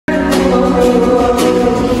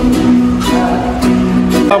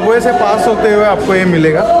से पास होते हुए आपको ये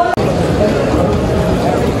मिलेगा।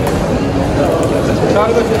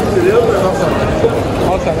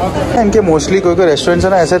 इनके मोस्टली कोई रेस्टोरेंट्स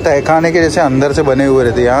है ना ऐसे तहखाने के जैसे अंदर से बने हुए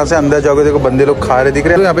रहते हैं। यहाँ से अंदर जाओगे देखो बंदे लोग खा रहे दिख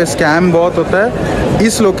रहे हैं। तो यहाँ पे स्कैम बहुत होता है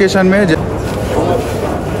इस लोकेशन में।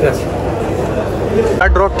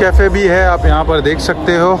 हार्ड रॉक कैफे भी है, आप यहाँ पर देख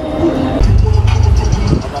सकते हो।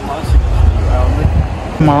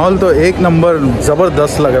 माहौल तो एक नंबर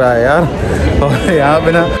ज़बरदस्त लग रहा है यार। और यहाँ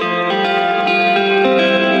पे ना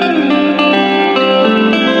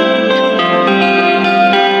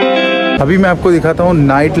अभी मैं आपको दिखाता हूँ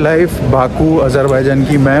नाइट लाइफ बाकू अज़रबैजान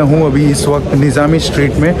की। मैं हूँ अभी इस वक्त निज़ामी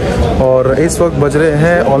स्ट्रीट में और इस वक्त बज रहे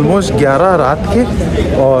हैं ऑलमोस्ट 11 रात के।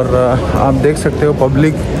 और आप देख सकते हो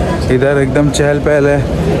पब्लिक इधर एकदम चहल पहल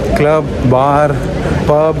है। क्लब, बार,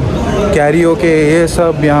 पब, कैरियोके ये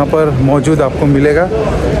सब यहाँ पर मौजूद आपको मिलेगा।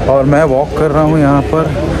 और मैं वॉक कर रहा हूँ यहाँ पर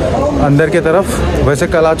अंदर की तरफ। वैसे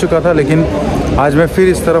कल आ चुका था लेकिन आज मैं फिर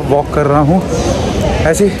इस तरफ वॉक कर रहा हूँ।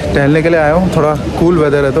 ऐसे ही टहलने के लिए आया हूँ, थोड़ा कूल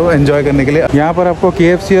वेदर है तो एंजॉय करने के लिए। यहाँ पर आपको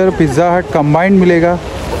KFC और पिज़्ज़ा हट कंबाइंड मिलेगा।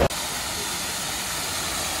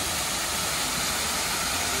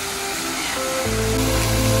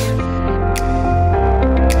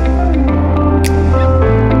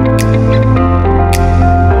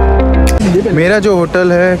 मेरा जो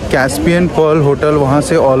होटल है कैस्पियन पर्ल होटल, वहाँ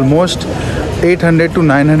से almost 800 to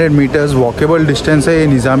 900 metres walkable distance है ये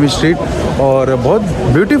निज़ामी स्ट्रीट। और बहुत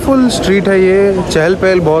ब्यूटीफुल स्ट्रीट है ये, चहल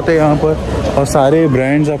पहल बहुत है यहाँ पर। और सारे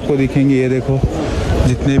ब्रांड्स आपको दिखेंगे, ये देखो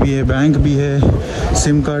जितने भी है। बैंक भी है,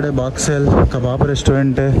 सिम कार्ड है, बाक्सेल, कबाब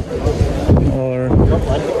रेस्टोरेंट है।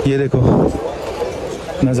 और ये देखो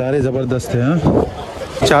नज़ारे ज़बरदस्त है। हाँ,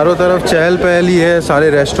 चारों तरफ चहल पहल ही है, सारे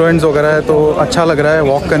रेस्टोरेंट्स वगैरह है तो अच्छा लग रहा है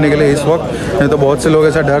वॉक करने के लिए इस वक्त। नहीं तो बहुत से लोग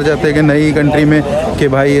ऐसा डर जाते हैं कि नई कंट्री में कि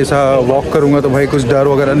भाई ऐसा वॉक करूँगा तो भाई कुछ डर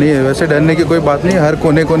वगैरह नहीं है। वैसे डरने की कोई बात नहीं है, हर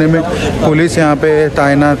कोने कोने में पुलिस यहाँ पे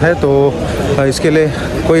तैनात है तो इसके लिए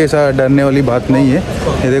कोई ऐसा डरने वाली बात नहीं है।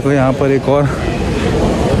 ये देखो यहाँ पर एक और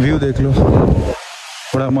व्यू देख लो,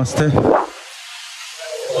 बड़ा मस्त है।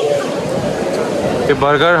 ये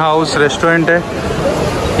बर्गर हाउस रेस्टोरेंट है,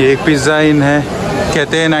 ये एक पिज़्ज़ा इन है,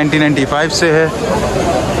 कहते हैं 1995 से है।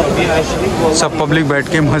 सब पब्लिक बैठ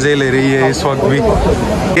के मज़े ले रही है इस वक्त भी।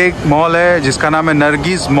 एक मॉल है जिसका नाम है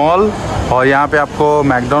नरगिस मॉल और यहाँ पे आपको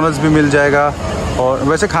मैकडोनल्ड्स भी मिल जाएगा। और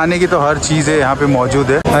वैसे खाने की तो हर चीज़ है यहाँ पे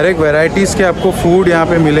मौजूद है, हर एक वैरायटीज़ के आपको फूड यहाँ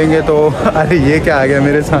पे मिलेंगे। तो अरे ये क्या आ गया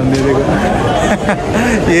मेरे सामने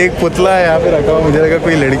देखो ये एक पुतला है यहाँ पे रखा हुआ, मुझे लगा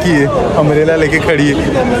कोई लड़की है अम्ब्रेला लेके खड़ी है।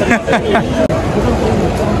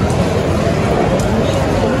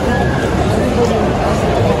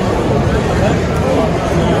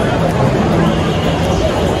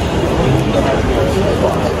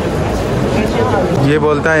 ये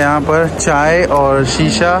बोलता है यहाँ पर चाय और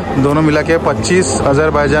शीशा दोनों मिला के 25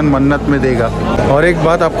 अज़रबैजान मन्नत में देगा। और एक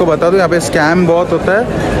बात आपको बता दूँ, यहाँ पे स्कैम बहुत होता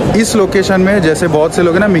है इस लोकेशन में। जैसे बहुत से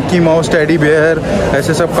लोग हैं ना मिक्की माउस, टेडी बियर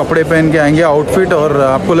ऐसे सब कपड़े पहन के आएंगे आउटफिट, और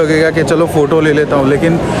आपको लगेगा कि चलो फ़ोटो ले लेता हूँ,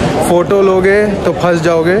 लेकिन फ़ोटो लोगे तो फंस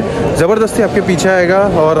जाओगे। ज़बरदस्ती आपके पीछे आएगा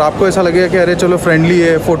और आपको ऐसा लगेगा कि अरे चलो फ्रेंडली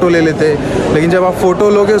है फ़ोटो ले लेते हैं। लेकिन जब आप फ़ोटो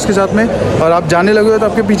लोगे उसके साथ में और आप जाने लगोगे तो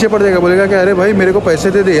आपके पीछे पड़ जाएगा, बोलेगा कि अरे भाई मेरे को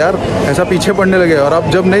पैसे दे दे यार, ऐसा पीछे पड़ने लगेगा। और आप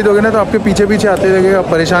जब नहीं दोगे ना तो आपके पीछे पीछे आते लगेगा,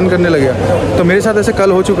 परेशान करने लगेगा। तो मेरे साथ ऐसे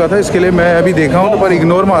कल हो चुका था, इसके लिए मैं अभी देखा हूँ तो पर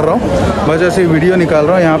इग्नोर मार रहा हूँ, बस ऐसे वीडियो निकाल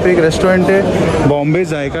रहा हूँ। यहाँ पे एक रेस्टोरेंट है बॉम्बे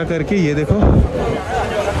जायका करके, ये देखो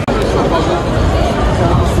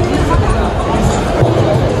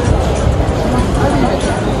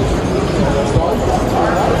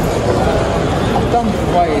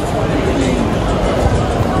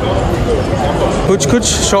कुछ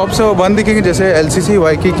शॉप्स है वो बंद दिखेंगे, जैसे LCC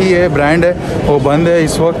वाइकी की ये ब्रांड है वो बंद है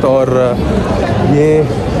इस वक्त। और ये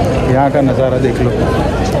यहाँ का नज़ारा देख लो,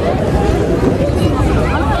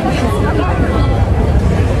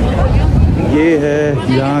 ये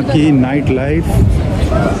है यहाँ की नाइट लाइफ।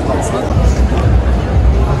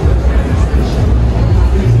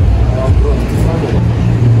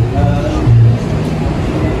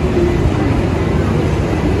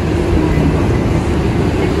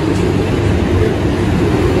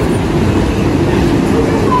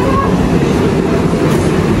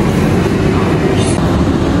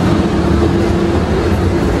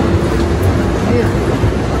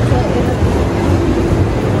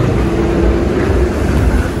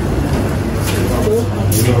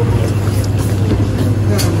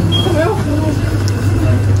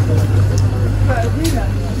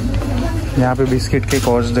 यहाँ पे बिस्किट के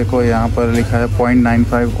कॉस्ट देखो, यहाँ पर लिखा है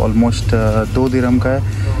 0.95, ऑलमोस्ट 2 दिरहम का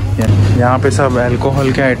है। यहाँ पे सब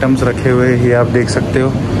अल्कोहल के आइटम्स रखे हुए हैं, ये आप देख सकते हो,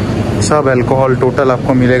 सब अल्कोहल टोटल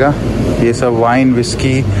आपको मिलेगा। ये सब वाइन,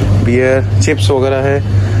 विस्की, बियर, चिप्स वगैरह है।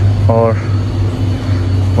 और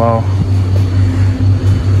वाह,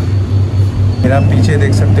 मेरा पीछे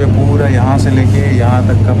देख सकते हो पूरा यहाँ से लेके यहाँ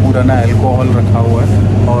तक का पूरा ना अल्कोहल रखा हुआ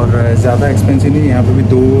है और ज़्यादा एक्सपेंसिव नहीं है। यहाँ पे भी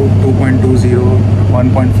 2.20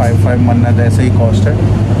 1.55 मन्नत ऐसे ही कॉस्ट है।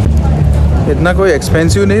 इतना कोई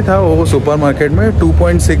एक्सपेंसिव नहीं था वो सुपरमार्केट में।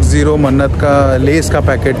 2.60 मन्नत का लेस का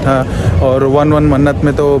पैकेट था और 1 मन्नत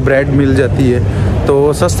में तो ब्रेड मिल जाती है,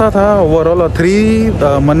 तो सस्ता था ओवरऑल। और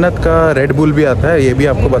 3 मन्नत का रेड बुल भी आता है, ये भी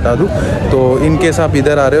आपको बता दूं। तो इन केस आप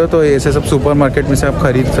इधर आ रहे हो तो ऐसे सब सुपरमार्केट में से आप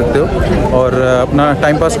ख़रीद सकते हो और अपना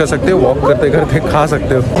टाइम पास कर सकते हो, वॉक करते करते खा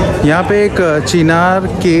सकते हो। यहाँ पे एक चिनार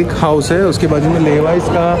केक हाउस है, उसके बाजू में लेवाइस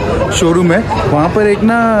का शोरूम है। वहाँ पर एक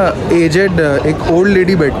ना एजेड एक ओल्ड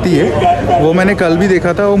लेडी बैठती है, वो मैंने कल भी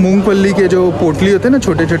देखा था। वो मूंगफली के जो पोटली होते हैं ना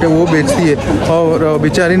छोटे छोटे, वो बेचती है और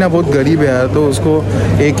बेचारी ना बहुत गरीब है यार, तो उसको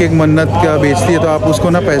 1 मन्नत का बेचती है। तो आप उसको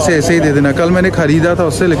ना पैसे ऐसे ही दे देना। कल मैंने ख़रीदा था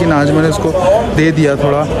उससे, लेकिन आज मैंने उसको दे दिया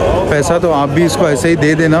थोड़ा पैसा, तो आप भी इसको ऐसे ही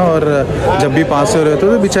दे देना और जब भी पास हो रहे हो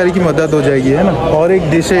तो बेचारी की मदद हो जाएगी, है ना। और एक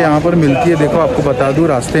डिश है यहाँ पर मिलती है, देखो आपको बता दूँ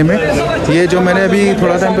रास्ते में, ये जो मैंने अभी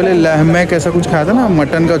थोड़ा टाइम पहले लहमैक ऐसा कुछ खाया था ना,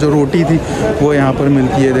 मटन का जो रोटी थी, वो यहाँ पर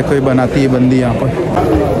मिलती है। देखो ये बनाती है बंदी यहाँ पर।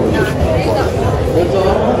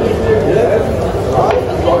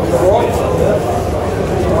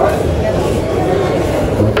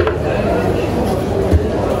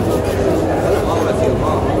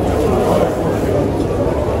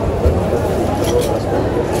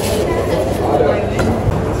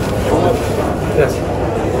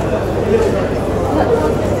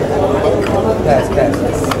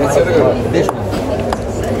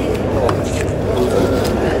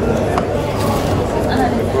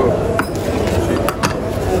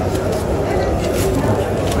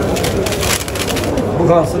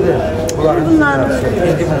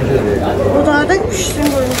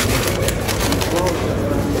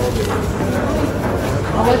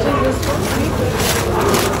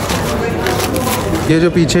 ये जो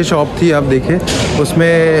पीछे शॉप थी आप देखें,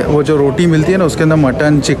 उसमें वो जो रोटी मिलती है ना, उसके अंदर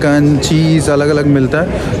मटन, चिकन, चीज़ अलग अलग मिलता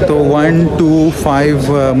है। तो 1, 2, 5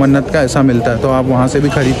 मन्नत का ऐसा मिलता है, तो आप वहाँ से भी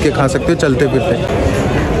ख़रीद के खा सकते हो चलते फिरते।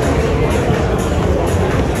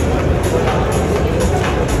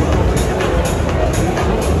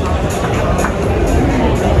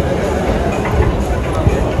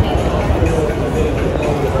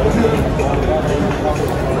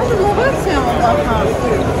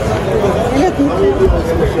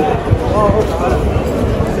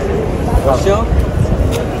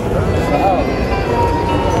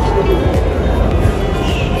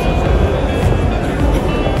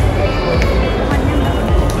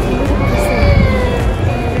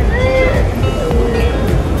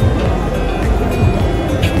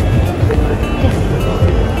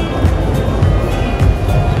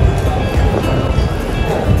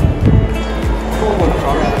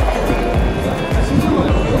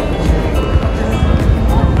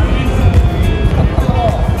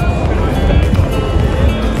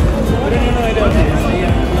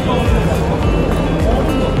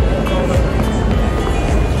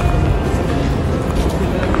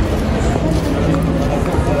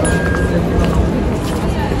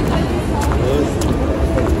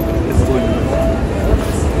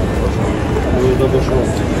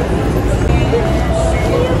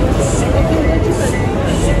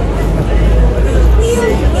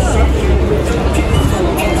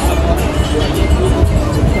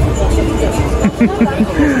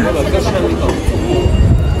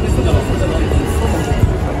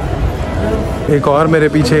 एक और मेरे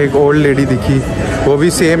पीछे एक ओल्ड लेडी दिखी, वो भी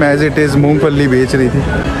सेम एज इट इज़ मूंगफली बेच रही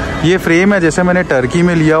थी। ये फ्रेम है जैसे मैंने टर्की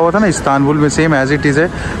में लिया हुआ था ना, इस्तांबुल में, सेम एज इट इज़ है,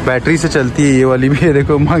 बैटरी से चलती है ये वाली भी है।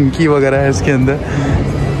 देखो मंकी वगैरह है इसके अंदर।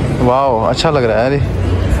 वाह अच्छा लग रहा है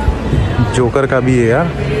यार, जोकर का भी है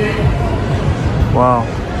यार।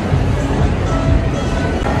 वाह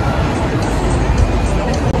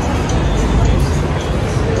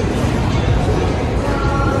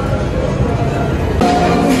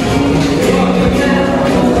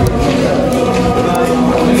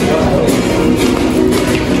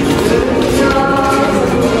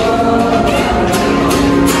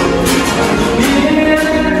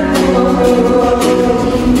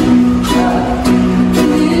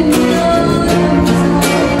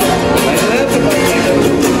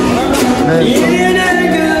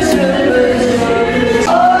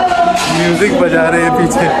बजा रहे हैं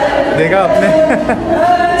पीछे, देखा आपने।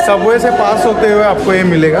 सबवे से पास होते हुए आपको ये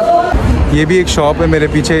मिलेगा। ये भी एक शॉप है मेरे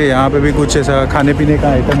पीछे, यहाँ पे भी कुछ ऐसा खाने पीने का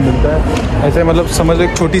आइटम मिलता है। ऐसे मतलब समझ लो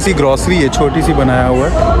एक छोटी सी ग्रॉसरी है, छोटी सी बनाया हुआ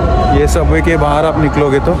है। ये सबवे के बाहर आप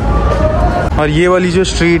निकलोगे तो। और ये वाली जो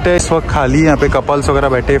स्ट्रीट है इस वक्त खाली है, यहाँ पे कपल्स वगैरह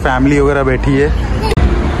बैठे, फैमिली वगैरह बैठी है।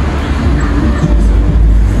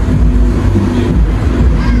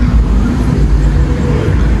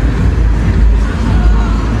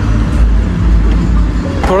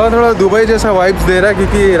 थोड़ा दुबई जैसा वाइब्स दे रहा है,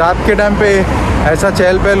 क्योंकि रात के टाइम पे ऐसा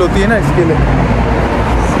चहल पहल होती है ना, इसके लिए।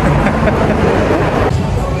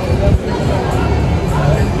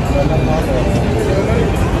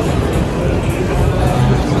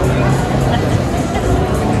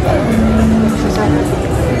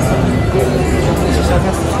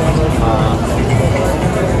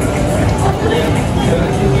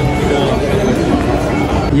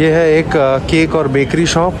 ये है एक केक और बेकरी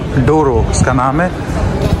शॉप, डोरो इसका नाम है।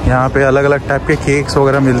 यहाँ पे अलग अलग टाइप के केक्स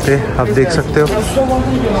वगैरह मिलते हैं, आप देख सकते हो।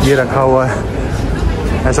 ये रखा हुआ है,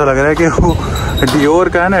 ऐसा लग रहा है कि वो डियोर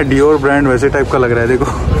का है ना, डियोर ब्रांड वैसे टाइप का लग रहा है। देखो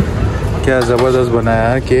क्या ज़बरदस्त बनाया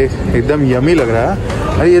है केक, एकदम यमी लग रहा है।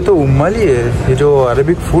 अरे ये तो उम्मल ही है, ये जो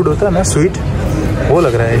अरेबिक फूड होता है ना, स्वीट, वो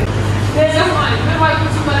लग रहा है।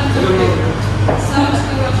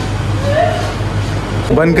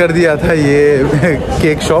 बंद कर दिया था ये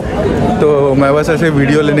केक शॉप, तो मैं बस ऐसे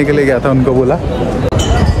वीडियो लेने के लिए गया था, उनको बोला।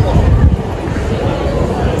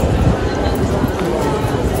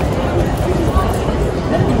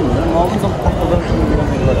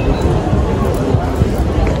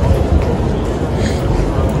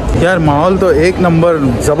 यार माहौल तो एक नंबर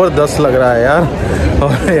ज़बरदस्त लग रहा है यार।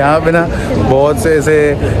 और यहाँ पे ना बहुत से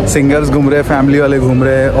ऐसे सिंगर्स घूम रहे हैं, फैमिली वाले घूम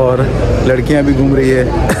रहे हैं, और लड़कियाँ भी घूम रही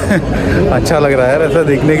है। अच्छा लग रहा है यार ऐसा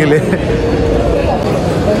देखने के लिए।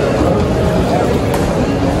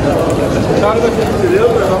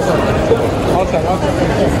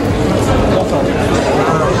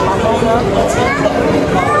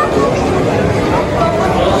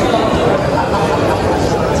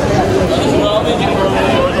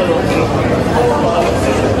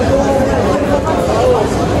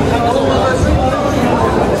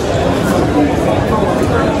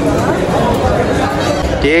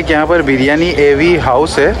 एक यहाँ पर बिरयानी एवी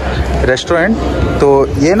हाउस है रेस्टोरेंट। तो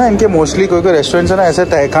ये ना इनके मोस्टली कोई कोई रेस्टोरेंट्स है ना, ऐसे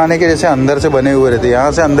तहखाने के जैसे अंदर से बने हुए रहते हैं।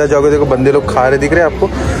 यहाँ से अंदर जाओगे देखो बंदे लोग खा रहे दिख रहे हैं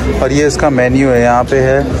आपको। और ये इसका मेन्यू है, यहाँ पे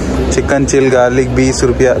है चिकन चिल गार्लिक 20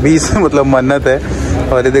 रुपया, 20 मतलब मन्नत है।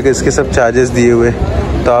 और ये देखो इसके सब चार्जेस दिए हुए,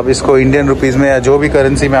 तो आप इसको इंडियन रुपीज़ में या जो भी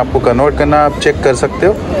करेंसी में आपको कन्वर्ट करना, आप चेक कर सकते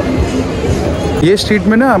हो। ये स्ट्रीट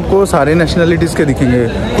में ना आपको सारे नेशनलिटीज़ के दिखेंगे,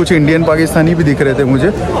 कुछ इंडियन पाकिस्तानी भी दिख रहे थे मुझे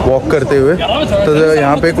वॉक करते हुए। तो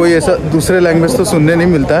यहाँ पे कोई ऐसा दूसरे लैंग्वेज तो सुनने नहीं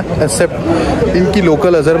मिलता है एक्सेप्ट इनकी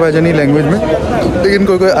लोकल अजरबैजानी लैंग्वेज में। लेकिन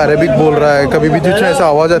कोई कोई अरेबिक बोल रहा है, कभी भी जिसमें ऐसा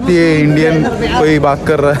आवाज़ आती है इंडियन कोई बात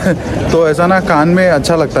कर रहा है, तो ऐसा ना कान में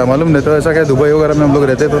अच्छा लगता है। मालूम नहीं तो ऐसा क्या दुबई वगैरह में हम लोग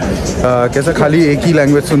रहते तो कैसा खाली एक ही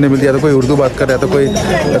लैंग्वेज सुनने मिलती है, तो कोई उर्दू बात कर रहा है, तो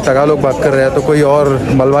कोई तगालोग बात कर रहा है, तो कोई और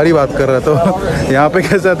मलवारी बात कर रहा है। तो यहाँ पे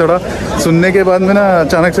कैसा थोड़ा सुनने के बाद में ना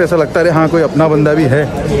अचानक से ऐसा लगता है हाँ कोई अपना बंदा भी है।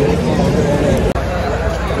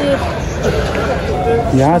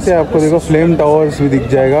 यहाँ से आपको देखो फ्लेम टावर्स भी दिख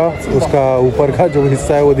जाएगा, उसका ऊपर का जो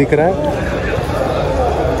हिस्सा है वो दिख रहा है।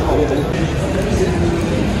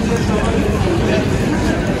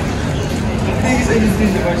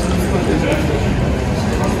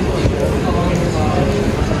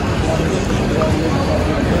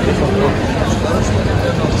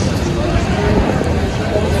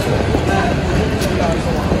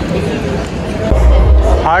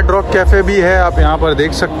 हार्ड रॉक कैफ़े भी है, आप यहाँ पर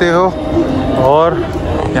देख सकते हो। और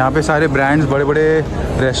यहाँ पे सारे ब्रांड्स, बड़े बड़े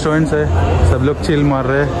रेस्टोरेंट्स है, सब लोग चिल मार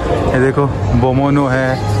रहे हैं। ये देखो बोमोनो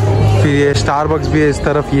है, फिर ये स्टारबक्स भी है इस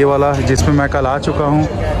तरफ, ये वाला जिसमें मैं कल आ चुका हूँ।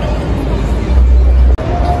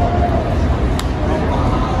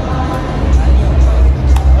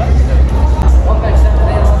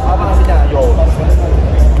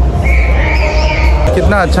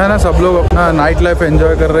 कितना अच्छा है ना, सब लोग अपना नाइट लाइफ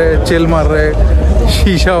एंजॉय कर रहे हैं, चिल मार रहे हैं,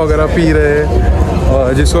 शीशा वगैरह पी रहे हैं,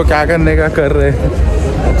 और जिसको क्या करने का कर रहे हैं।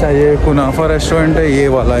 अच्छा ये कुनाफा रेस्टोरेंट है, ये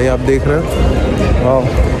वाला, ये आप देख रहे हो। वाह,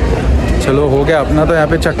 चलो हो गया अपना तो यहाँ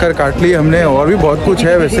पे चक्कर काट लिए हमने। और भी बहुत कुछ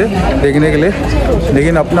है वैसे देखने के लिए,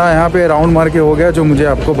 लेकिन अपना यहाँ पे राउंड मार के हो गया। जो मुझे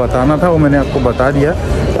आपको बताना था वो मैंने आपको बता दिया।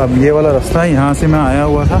 अब ये वाला रास्ता है, यहाँ से मैं आया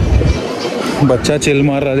हुआ था। बच्चा चिल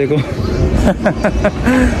मार रहा देखो।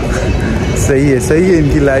 सही है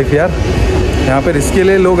इनकी लाइफ यार। यहाँ पर इसके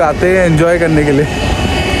लिए लोग आते हैं एंजॉय करने के लिए।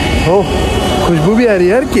 हो खुशबू भी आ रही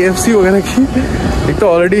है यार KFC वगैरह की। एक तो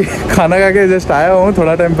ऑलरेडी खाना खा के जस्ट आया हूँ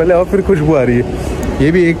थोड़ा टाइम पहले, और फिर खुशबू आ रही है।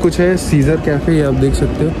 ये भी एक कुछ है सीजर कैफ़े, ये आप देख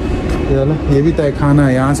सकते हो। ये वाला ये भी तय खाना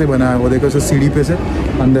है, यहाँ से बना है वो देखो, सो सीढ़ी पे से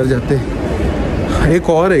अंदर जाते। एक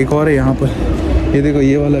और है यहाँ पर, ये देखो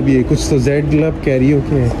ये वाला भी है कुछ तो जेड क्लब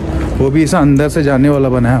कैरियोके है, वो भी ऐसा अंदर से जाने वाला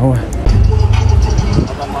बनाया हुआ है।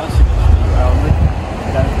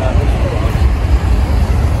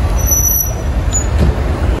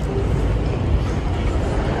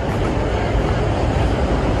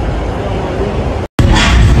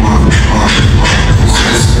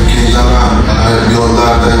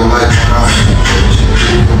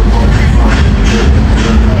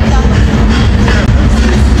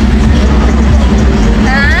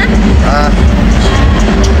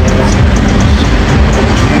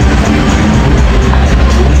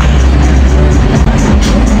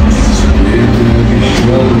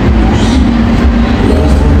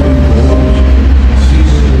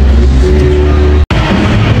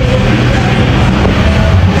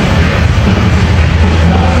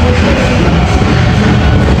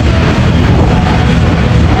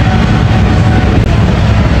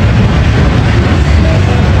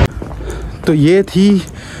 तो ये थी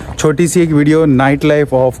छोटी सी एक video night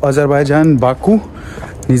life of Azerbaijan Baku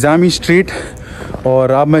Nizami street.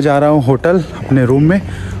 और अब मैं जा रहा हूँ होटल अपने रूम में,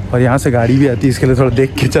 और यहाँ से गाड़ी भी आती है, इसके लिए थोड़ा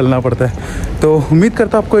देख के चलना पड़ता है। तो उम्मीद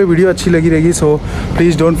करता हूँ आपको ये वीडियो अच्छी लगी रहेगी। So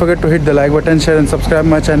please don't forget to hit the like button, share and subscribe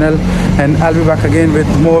my channel, and I will be back again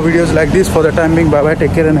with more videos like this. For the time being bye bye,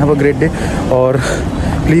 take care and have a great day. और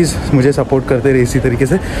please मुझे support करते रहे इसी तरीके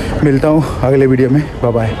से। मिलता हूँ अगले वीडियो में,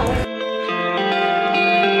 बाय बाय।